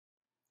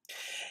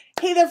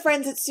Hey there,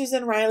 friends. It's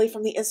Susan Riley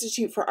from the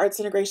Institute for Arts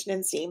Integration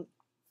and STEAM.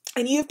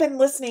 And you've been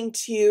listening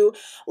to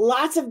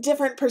lots of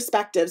different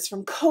perspectives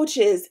from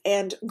coaches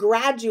and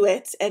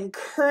graduates and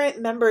current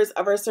members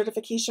of our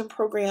certification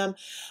program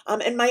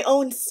and my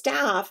own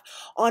staff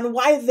on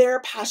why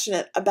they're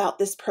passionate about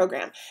this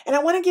program. And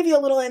I want to give you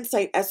a little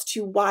insight as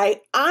to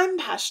why I'm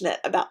passionate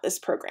about this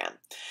program.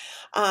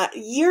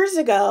 Years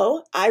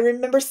ago, I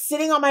remember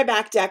sitting on my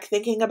back deck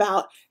thinking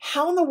about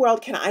how in the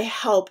world can I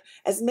help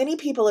as many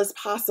people as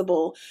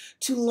possible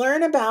to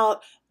learn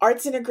about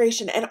arts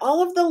integration and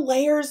all of the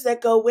layers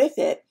that go with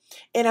it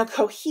in a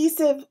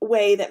cohesive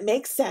way that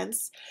makes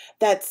sense,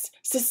 that's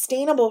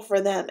sustainable for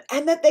them,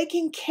 and that they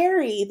can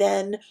carry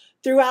then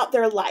throughout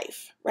their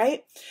life,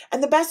 right?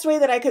 And the best way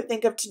that I could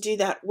think of to do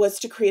that was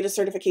to create a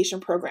certification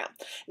program.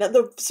 Now,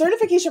 the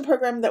certification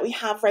program that we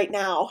have right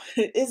now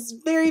is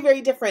very,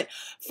 very different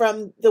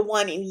from the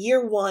one in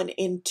year one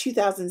in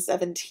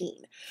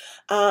 2017.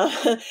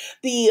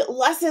 The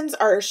lessons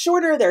are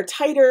shorter, they're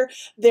tighter,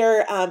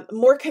 they're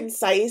more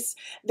concise.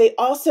 They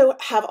also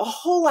have a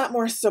whole lot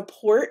more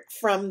support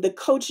from the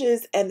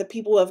coaches and the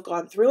people who have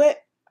gone through it.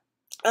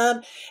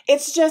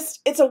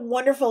 It's a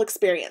wonderful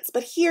experience.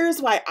 But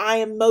here's why I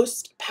am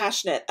most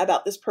passionate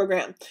about this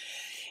program.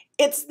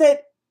 It's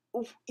that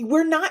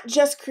we're not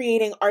just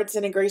creating arts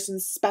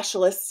integration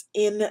specialists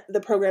in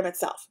the program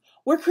itself.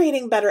 We're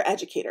creating better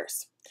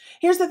educators.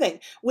 Here's the thing.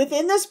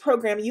 Within this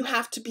program, you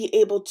have to be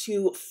able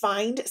to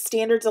find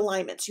standards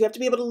alignments. You have to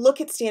be able to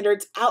look at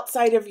standards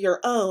outside of your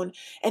own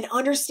and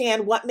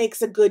understand what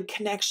makes a good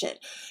connection.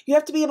 You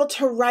have to be able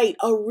to write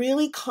a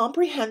really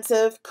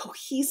comprehensive,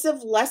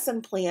 cohesive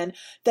lesson plan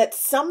that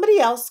somebody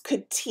else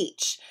could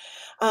teach.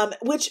 When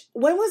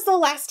was the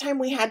last time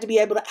we had to be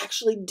able to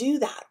actually do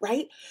that,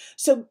 right?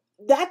 So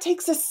that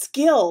takes a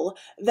skill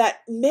that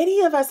many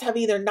of us have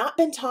either not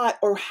been taught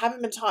or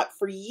haven't been taught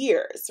for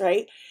years,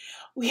 right?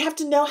 We have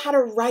to know how to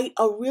write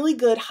a really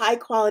good, high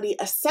quality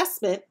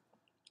assessment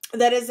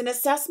that is an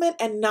assessment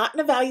and not an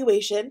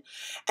evaluation,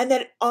 and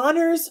that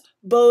honors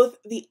both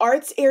the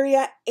arts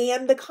area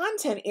and the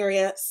content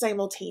area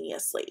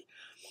simultaneously.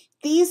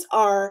 These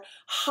are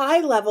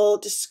high-level,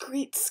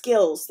 discrete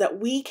skills that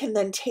we can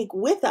then take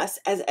with us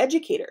as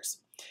educators.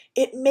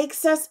 It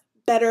makes us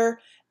better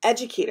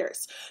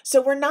educators.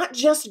 So we're not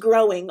just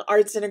growing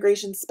arts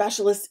integration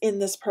specialists in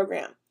this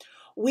program.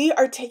 We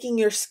are taking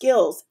your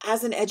skills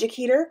as an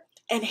educator,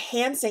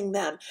 enhancing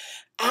them,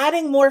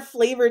 adding more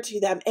flavor to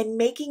them, and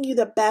making you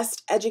the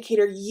best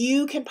educator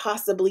you can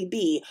possibly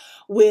be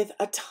with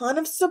a ton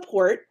of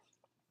support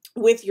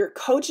with your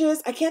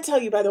coaches. I can't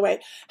tell you, by the way,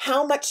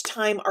 how much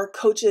time our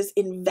coaches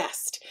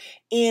invest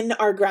in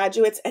our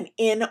graduates and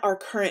in our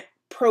current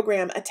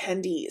program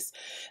attendees.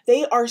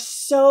 They are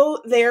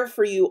so there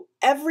for you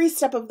every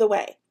step of the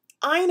way.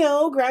 I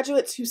know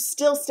graduates who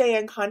still stay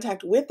in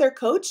contact with their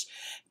coach,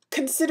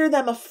 consider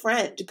them a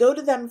friend, go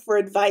to them for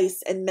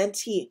advice and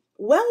mentee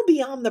well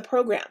beyond the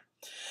program.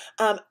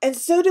 And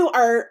so do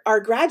our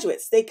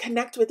graduates. They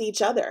connect with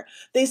each other.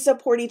 They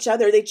support each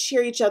other. They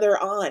cheer each other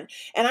on.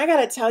 And I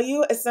got to tell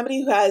you, as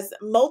somebody who has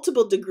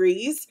multiple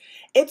degrees,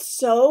 it's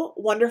so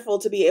wonderful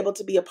to be able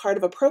to be a part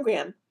of a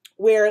program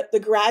where the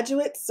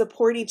graduates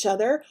support each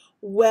other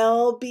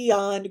well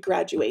beyond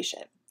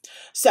graduation.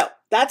 So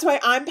that's why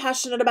I'm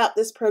passionate about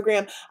this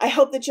program. I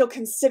hope that you'll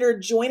consider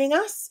joining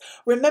us.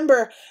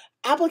 Remember,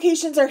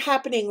 applications are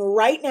happening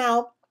right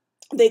now.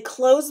 They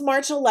close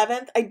March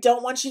 11th. I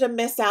don't want you to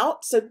miss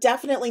out. So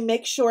definitely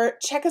make sure,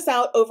 check us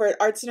out over at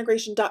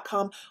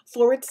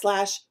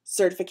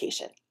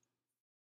artsintegration.com/certification.